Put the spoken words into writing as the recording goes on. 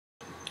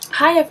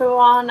Hi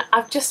everyone,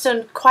 I've just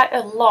done quite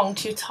a long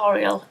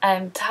tutorial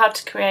to how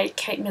to create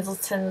Kate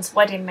Middleton's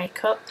wedding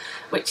makeup,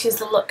 which is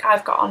the look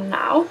I've got on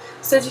now.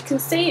 So as you can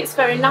see, it's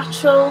very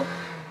natural.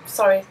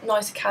 Sorry,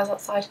 noisy cars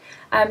outside.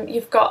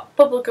 You've got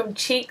bubblegum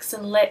cheeks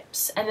and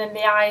lips, and then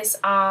the eyes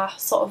are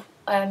sort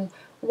of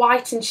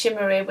white and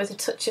shimmery with a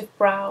touch of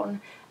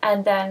brown,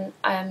 and then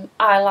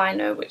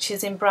eyeliner, which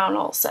is in brown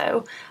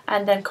also,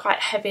 and then quite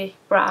heavy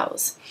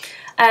brows.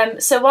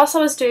 So whilst I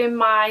was doing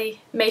my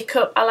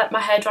makeup, I let my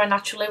hair dry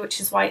naturally, which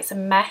is why it's a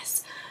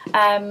mess.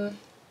 But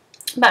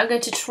I'm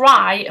going to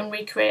try and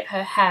recreate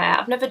her hair.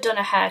 I've never done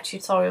a hair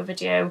tutorial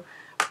video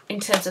in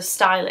terms of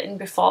styling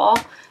before,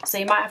 so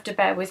you might have to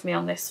bear with me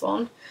on this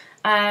one.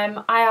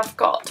 I have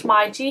got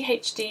my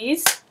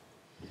GHDs,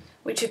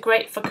 which are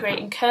great for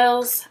creating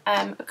curls,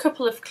 a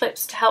couple of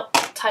clips to help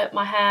tie up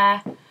my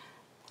hair,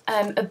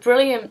 a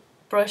brilliant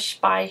brush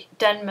by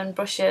Denman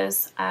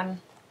Brushes,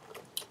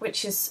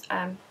 which is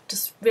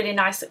just really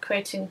nice at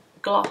creating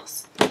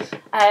gloss,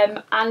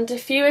 and a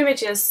few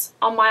images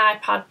on my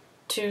iPad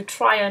to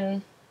try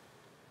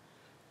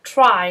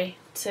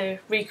to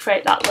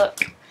recreate that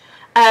look.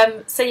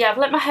 So yeah, I've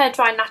let my hair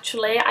dry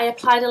naturally. I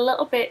applied a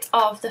little bit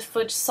of the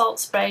Fudge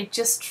Salt Spray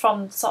just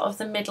from sort of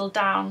the middle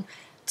down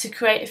to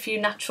create a few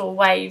natural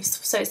waves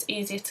so it's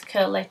easier to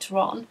curl later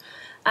on.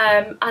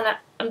 And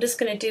I'm just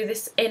going to do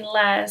this in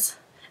layers,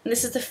 and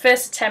this is the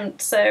first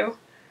attempt, so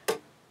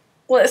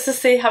let's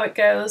just see how it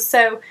goes.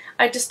 So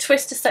I just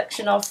twist a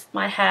section of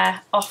my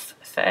hair off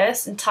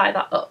first and tie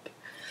that up.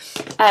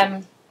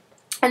 And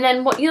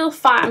then what you'll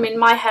find, I mean,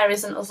 my hair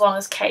isn't as long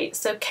as Kate's,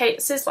 so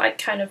Kate's is like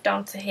kind of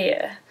down to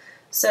here.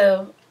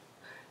 So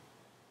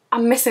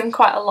I'm missing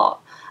quite a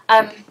lot.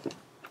 But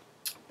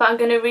I'm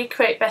going to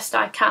recreate best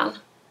I can.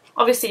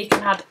 Obviously you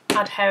can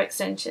add hair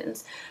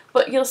extensions,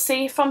 but you'll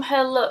see from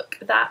her look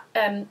that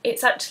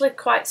it's actually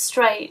quite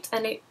straight,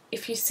 and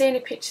if you see any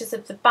pictures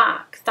of the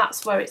back,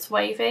 that's where it's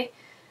wavy.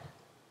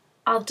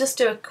 I'll just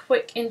do a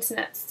quick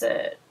internet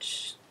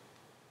search.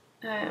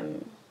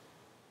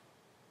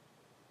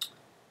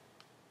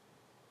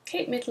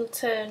 Kate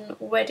Middleton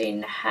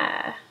wedding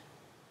hair.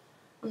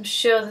 I'm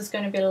sure there's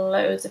going to be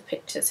loads of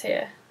pictures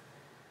here.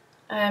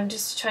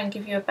 Just to try and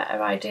give you a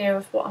better idea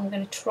of what I'm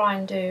going to try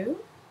and do.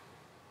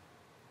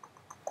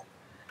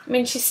 I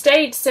mean, she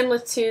stayed similar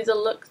to the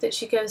look that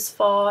she goes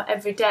for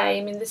every day.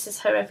 I mean, this is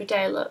her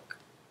everyday look.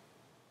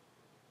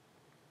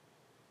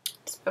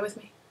 Just bear with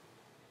me.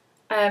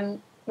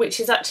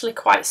 Which is actually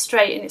quite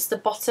straight, and it's the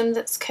bottom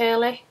that's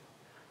curly.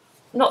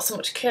 Not so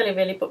much curly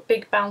really, but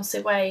big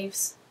bouncy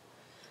waves.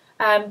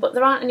 But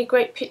there aren't any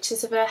great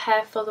pictures of her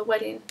hair for the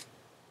wedding.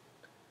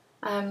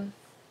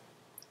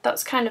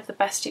 That's kind of the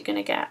best you're going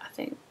to get, I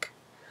think.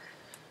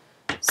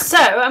 So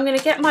I'm going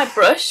to get my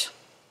brush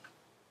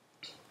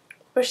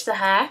the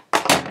hair,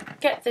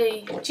 get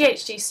the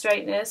GHD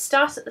straighteners,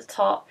 start at the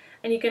top,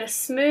 and you're going to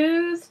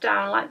smooth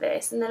down like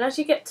this, and then as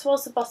you get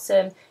towards the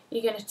bottom,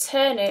 you're going to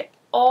turn it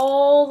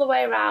all the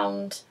way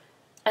around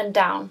and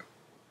down,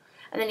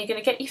 and then you're going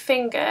to get your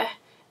finger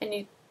and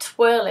you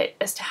twirl it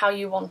as to how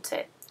you want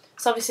it.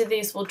 So obviously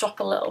these will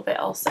drop a little bit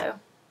also,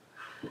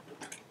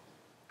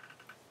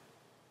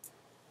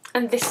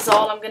 and this is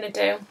all I'm going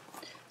to do.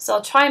 So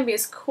I'll try and be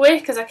as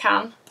quick as I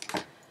can.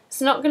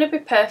 It's not going to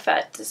be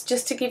perfect, it's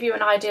just to give you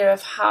an idea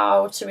of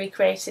how to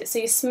recreate it. So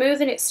you're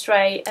smoothing it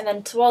straight, and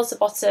then towards the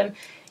bottom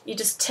you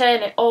just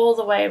turn it all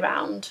the way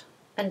around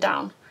and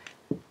down.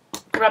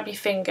 Grab your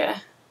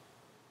finger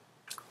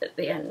at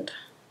the end.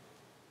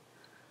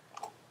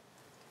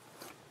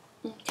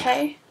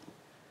 Okay,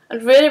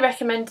 I'd really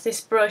recommend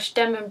this brush.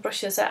 Denman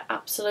Brushes are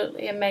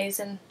absolutely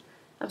amazing.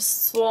 I've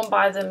sworn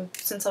by them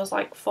since I was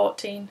like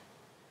 14.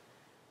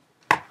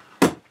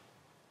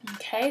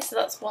 Okay, so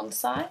that's one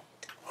side.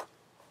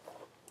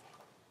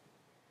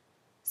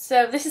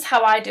 So this is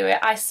how I do it.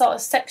 I sort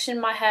of section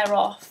my hair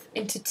off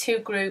into two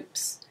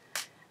groups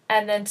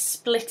and then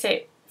split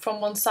it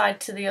from one side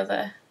to the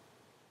other.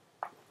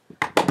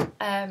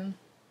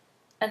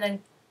 And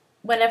then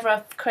whenever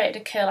I've created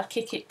a curl, I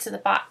kick it to the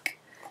back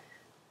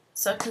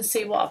so I can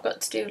see what I've got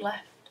to do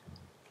left.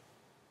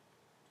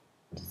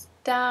 Just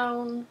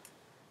down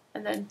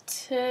and then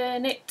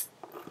turn it.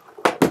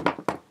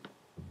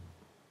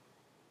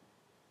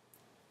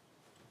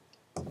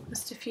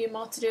 Just a few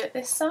more to do at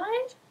this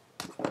side.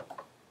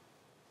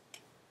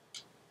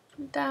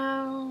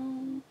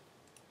 Down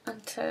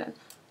and turn.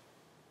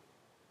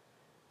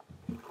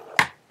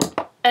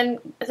 And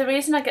the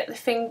reason I get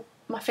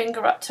my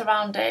finger wrapped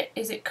around it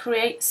is it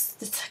creates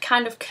the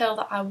kind of curl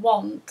that I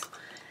want,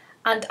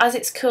 and as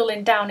it's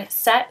cooling down it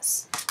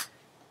sets.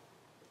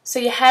 So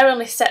your hair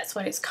only sets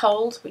when it's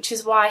cold, which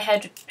is why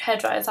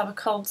hairdryers have a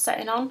cold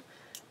setting on.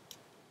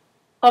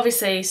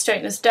 Obviously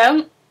straighteners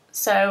don't,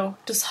 so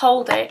just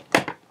hold it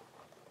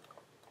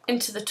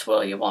into the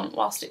twirl you want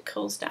whilst it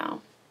cools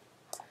down.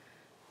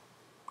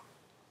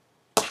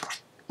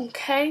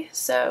 Okay,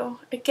 so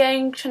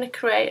again trying to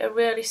create a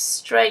really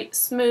straight,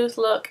 smooth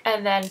look,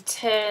 and then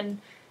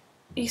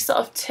you sort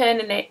of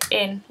turning it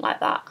in like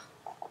that.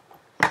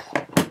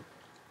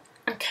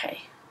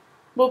 Okay,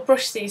 we'll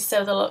brush these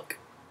so they look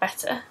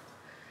better.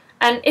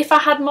 And if I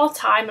had more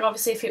time, and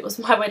obviously if it was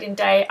my wedding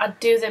day, I'd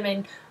do them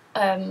in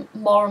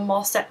more and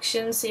more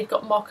sections, so you've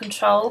got more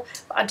control.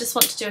 But I just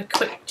want to do a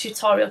quick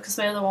tutorial because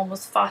my other one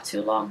was far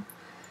too long.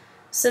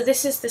 So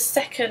this is the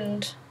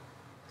second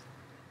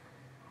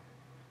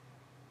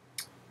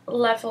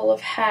level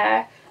of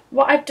hair.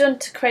 What I've done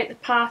to create the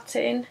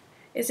parting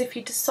is if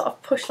you just sort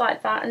of push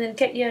like that and then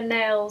get your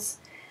nails,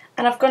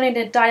 and I've gone in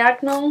a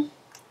diagonal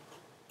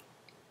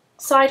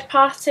side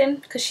parting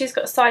because she's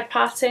got a side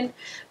parting,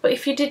 but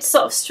if you did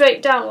sort of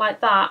straight down like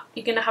that,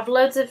 you're going to have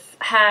loads of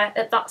hair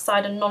at that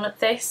side and none at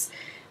this.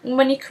 And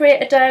when you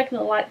create a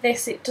diagonal like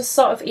this, it just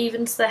sort of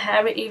evens the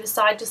hair at either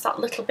side just that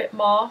little bit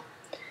more.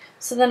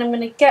 So then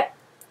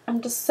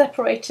I'm just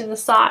separating the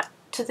side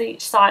to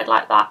each side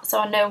like that, so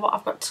I know what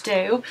I've got to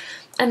do.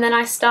 And then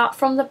I start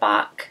from the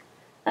back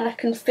and I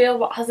can feel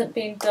what hasn't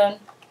been done,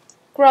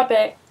 grab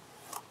it,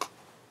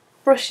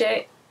 brush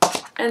it,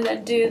 and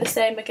then do the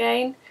same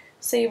again.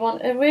 So you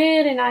want a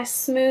really nice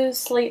smooth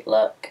sleek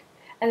look,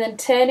 and then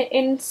turn it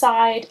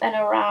inside and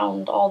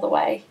around all the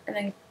way, and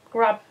then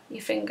grab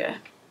your finger.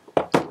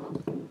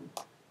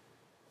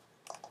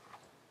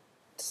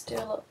 Just do a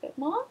little bit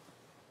more.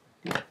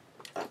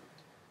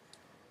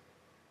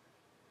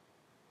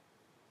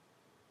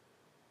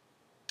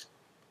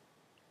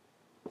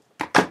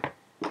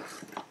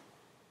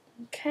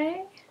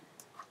 Okay.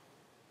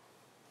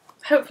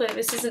 Hopefully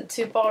this isn't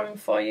too boring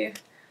for you.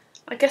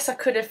 I guess I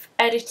could have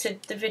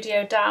edited the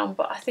video down,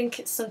 but I think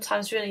it's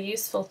sometimes really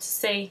useful to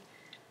see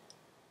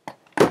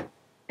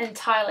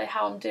entirely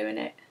how I'm doing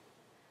it.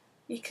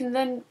 You can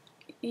then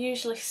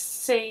usually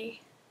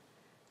see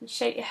and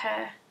shake your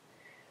hair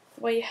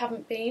where you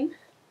haven't been.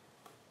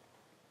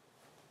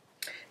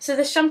 So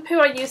the shampoo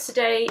I use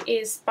today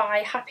is by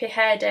Happy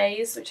Hair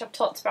Days, which I've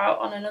talked about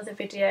on another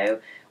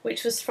video,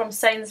 which was from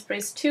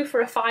Sainsbury's, 2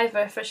 for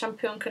 £5 for a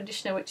shampoo and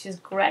conditioner, which is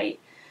great.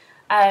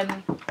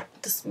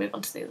 Just move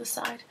on to the other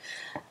side.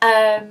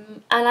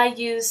 And I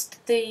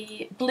used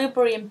the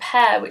Blueberry and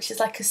Pear, which is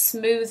like a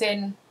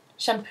smoothing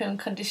shampoo and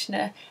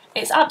conditioner.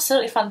 It's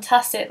absolutely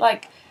fantastic.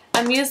 Like,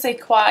 I'm usually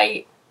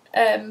quite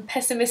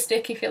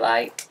pessimistic, if you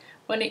like,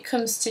 when it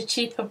comes to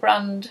cheaper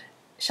brand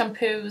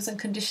shampoos and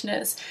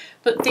conditioners,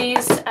 but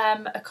these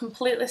are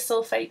completely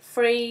sulfate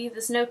free.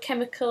 There's no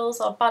chemicals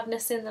or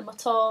badness in them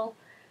at all.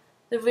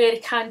 They're really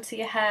kind to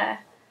your hair,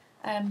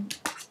 and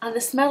they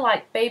smell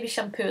like baby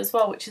shampoo as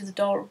well, which is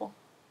adorable.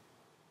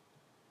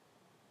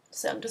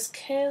 So I'm just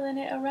curling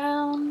it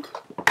around,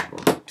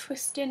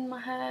 twisting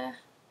my hair.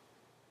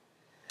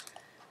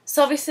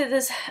 So obviously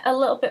there's a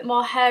little bit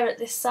more hair at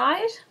this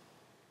side,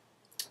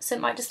 so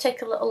it might just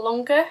take a little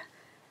longer,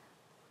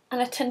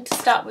 and I tend to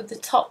start with the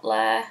top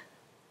layer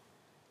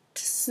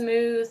to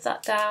smooth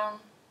that down.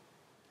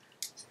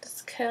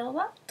 Just curl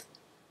that,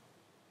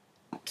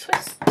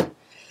 twist,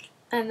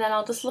 and then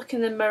I'll just look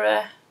in the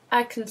mirror.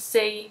 I can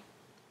see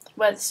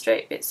where the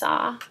straight bits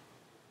are.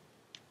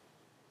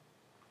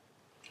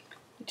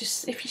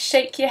 If you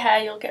shake your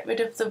hair, you'll get rid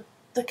of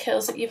the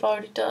curls that you've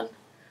already done.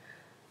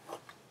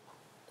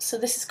 So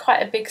this is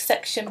quite a big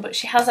section, but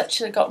she has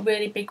actually got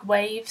really big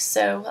waves,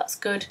 so that's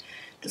good.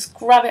 Just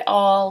grab it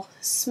all,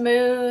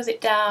 smooth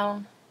it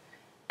down,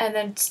 and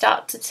then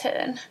start to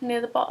turn near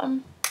the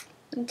bottom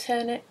and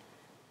turn it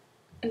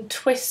and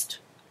twist.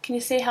 Can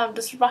you see how I'm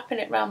just wrapping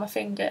it around my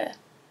finger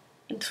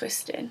and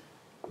twisting?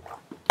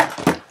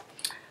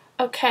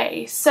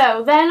 Okay,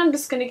 so then I'm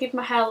just going to give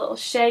my hair a little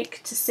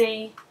shake to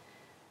see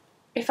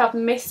if I've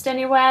missed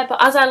anywhere,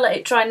 but as I let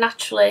it dry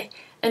naturally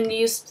and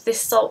used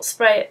this salt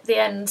spray at the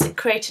ends, it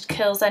created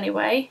curls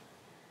anyway.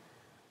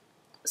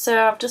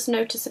 So I've just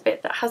noticed a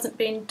bit that hasn't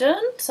been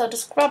done, so I'll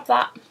just grab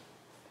that,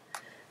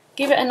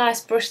 give it a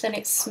nice brush, then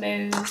it's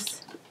smooth,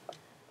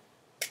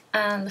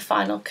 and the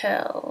final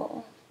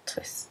curl,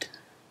 twist.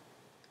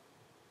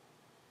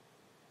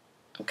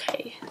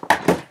 Okay,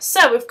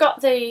 so we've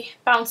got the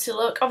bouncy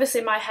look. Obviously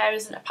my hair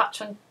isn't a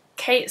patch on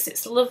Kate's,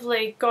 it's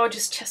lovely,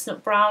 gorgeous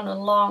chestnut brown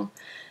and long.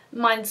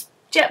 Mine's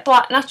jet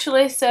black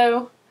naturally,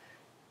 so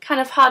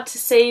kind of hard to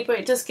see, but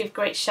it does give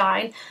great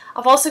shine.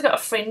 I've also got a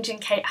fringe and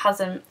Kate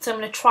hasn't, so I'm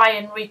going to try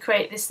and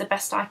recreate this the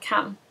best I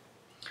can.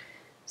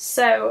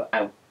 So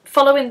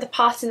following the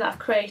parting that I've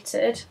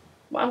created,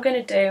 what I'm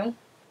going to do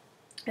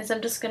is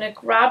I'm just going to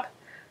grab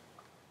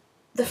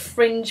the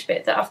fringe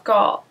bit that I've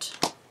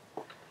got.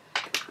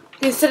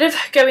 Instead of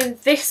going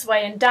this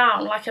way and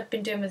down like I've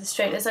been doing with the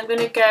straighteners, I'm going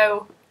to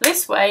go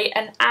this way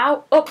and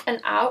out, up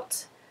and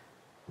out.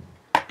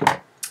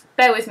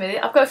 Bear with me,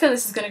 I've got a feeling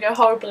this is going to go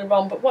horribly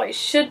wrong, but what it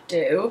should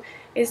do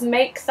is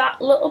make that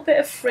little bit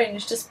of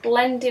fringe just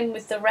blend in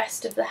with the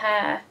rest of the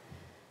hair.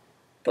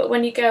 But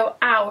when you go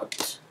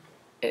out,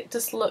 it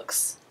just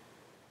looks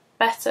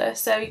better.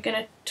 So you're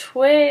going to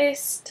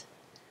twist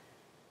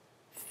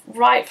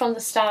right from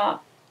the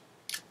start.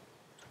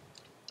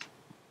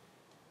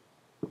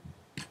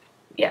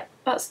 Yeah,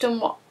 that's done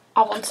what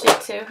I wanted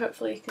it to.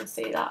 Hopefully you can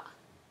see that.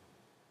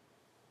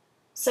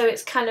 So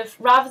it's kind of,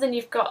 rather than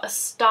you've got a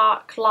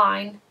stark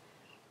line,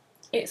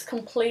 it's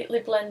completely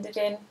blended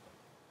in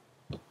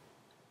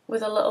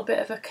with a little bit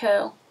of a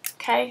curl.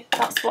 Okay,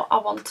 that's what I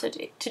wanted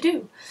it to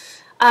do.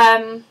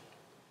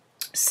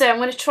 So I'm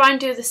going to try and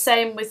do the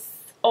same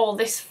with all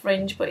this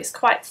fringe, but it's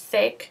quite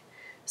thick.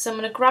 So I'm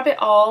going to grab it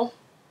all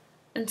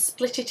and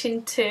split it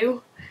in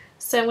two.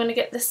 So I'm going to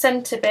get the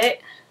centre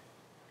bit,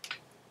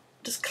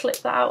 just clip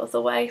that out of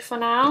the way for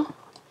now.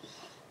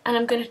 And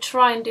I'm going to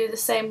try and do the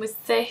same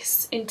with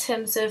this in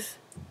terms of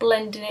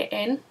blending it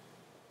in.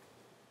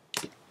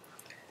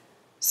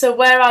 So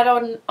where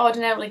I'd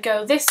ordinarily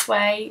go this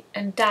way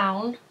and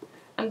down,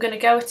 I'm going to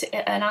go at it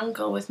at an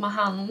angle with my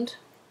hand,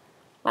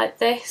 like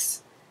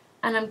this,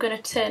 and I'm going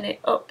to turn it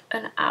up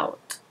and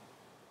out.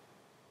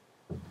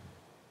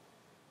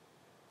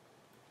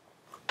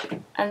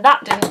 And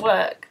that didn't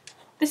work.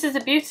 This is the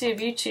beauty of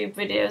YouTube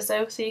videos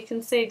though, so you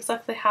can see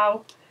exactly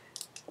how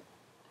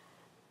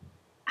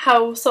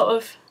sort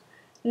of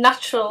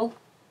natural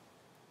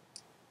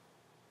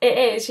it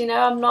is, you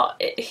know.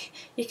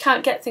 You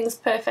can't get things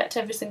perfect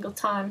every single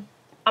time.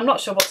 I'm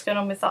not sure what's going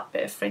on with that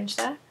bit of fringe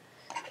there.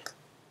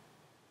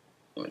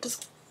 Let me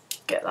just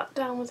get that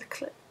down with a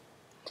clip.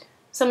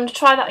 So I'm going to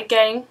try that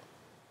again.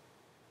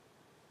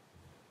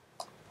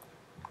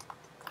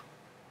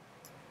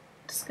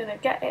 Just going to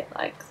get it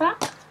like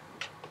that.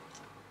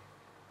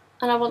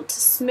 And I want to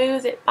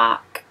smooth it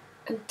back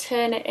and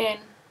turn it in.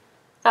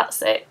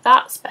 That's it,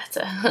 that's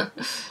better.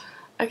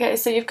 Okay,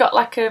 so you've got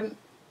like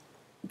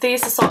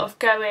these are sort of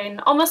going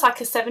almost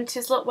like a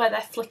 70s look where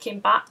they're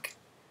flicking back.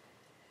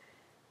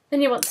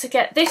 Then you want to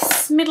get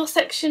this middle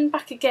section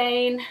back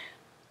again.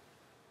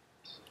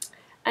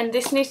 And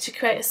this needs to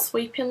create a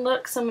sweeping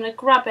look, so I'm going to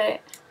grab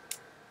it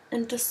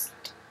and just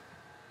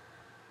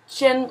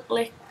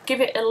gently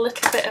give it a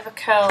little bit of a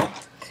curl.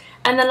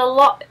 And then a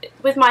lot,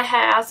 with my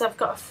hair, as I've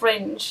got a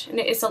fringe and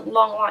it isn't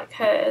long like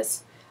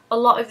hers, a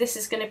lot of this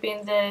is going to be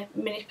in the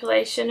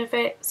manipulation of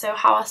it, so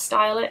how I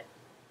style it.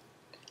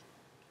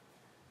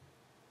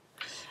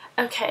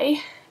 Okay,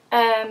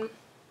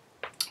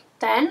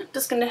 then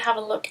just going to have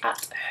a look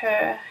at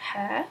her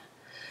hair.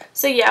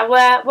 So yeah,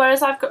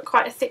 whereas I've got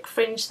quite a thick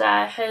fringe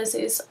there, hers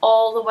is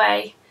all the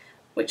way,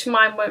 which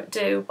mine won't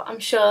do, but I'm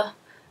sure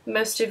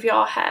most of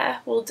your hair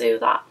will do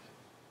that.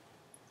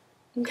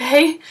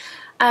 Okay,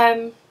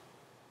 and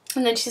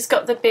then she's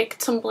got the big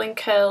tumbling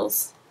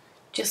curls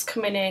just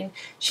coming in.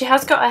 She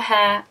has got her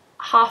hair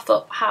half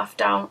up, half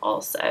down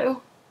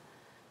also.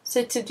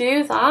 So to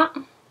do that,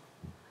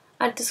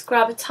 I just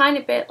grab a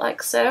tiny bit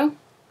like so.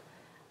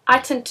 I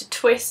tend to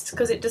twist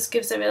because it just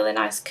gives a really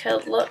nice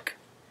curled look.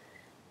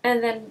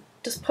 And then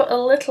just put a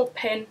little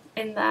pin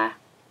in there.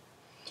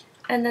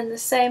 And then the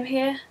same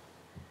here.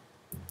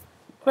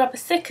 Grab a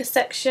thicker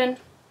section,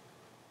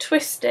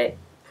 twist it,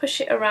 push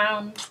it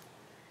around,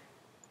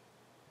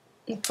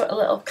 and put a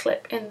little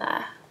clip in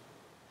there.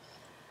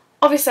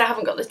 Obviously I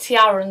haven't got the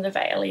tiara and the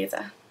veil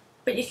either,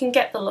 but you can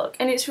get the look,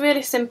 and it's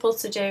really simple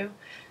to do.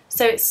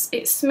 So it's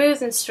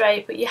smooth and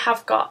straight, but you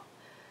have got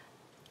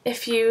a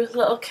few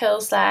little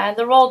curls there, and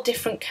they're all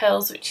different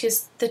curls, which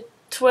is the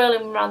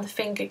twirling around the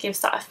finger gives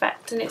that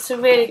effect, and it's a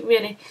really,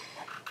 really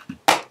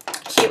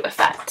cute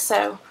effect.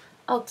 So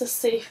I'll just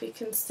see if you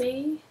can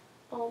see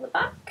all the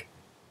back.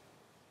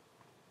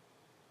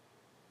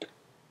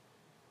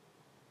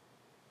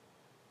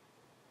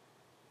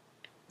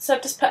 So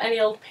I've just put any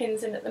old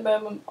pins in at the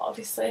moment.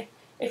 Obviously,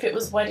 if it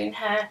was wedding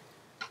hair,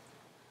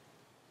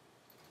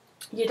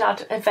 you'd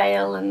add a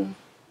veil and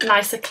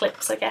nicer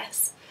clips, I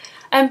guess.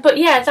 But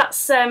yeah,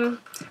 that's the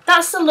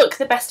look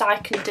the best I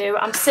can do.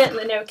 I'm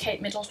certainly no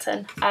Kate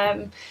Middleton,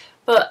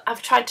 but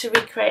I've tried to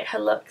recreate her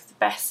look the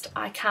best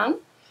I can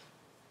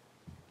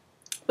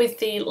with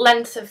the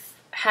length of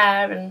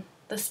hair and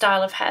the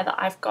style of hair that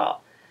I've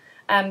got.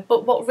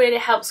 But what really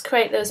helps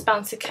create those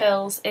bouncy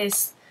curls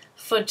is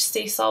fudge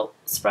sea salt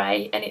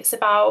spray, and it's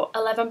about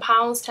 £11,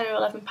 £10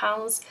 or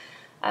 £11,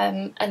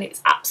 and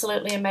it's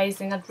absolutely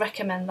amazing. I'd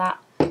recommend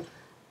that.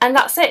 And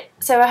that's it.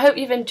 So I hope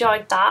you've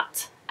enjoyed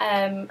that.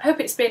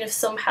 Hope it's been of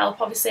some help.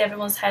 Obviously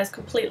everyone's hair is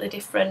completely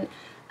different,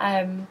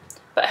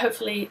 but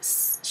hopefully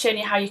it's shown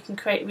you how you can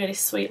create really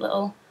sweet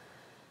little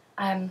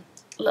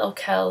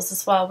curls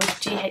as well with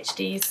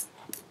GHDs,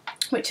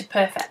 which are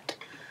perfect.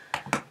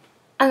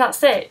 And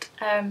that's it.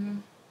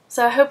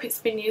 So I hope it's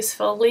been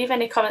useful. Leave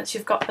any comments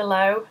you've got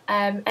below,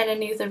 and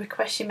any other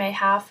requests you may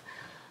have.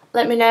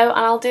 Let me know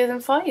and I'll do them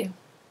for you.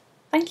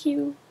 Thank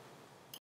you.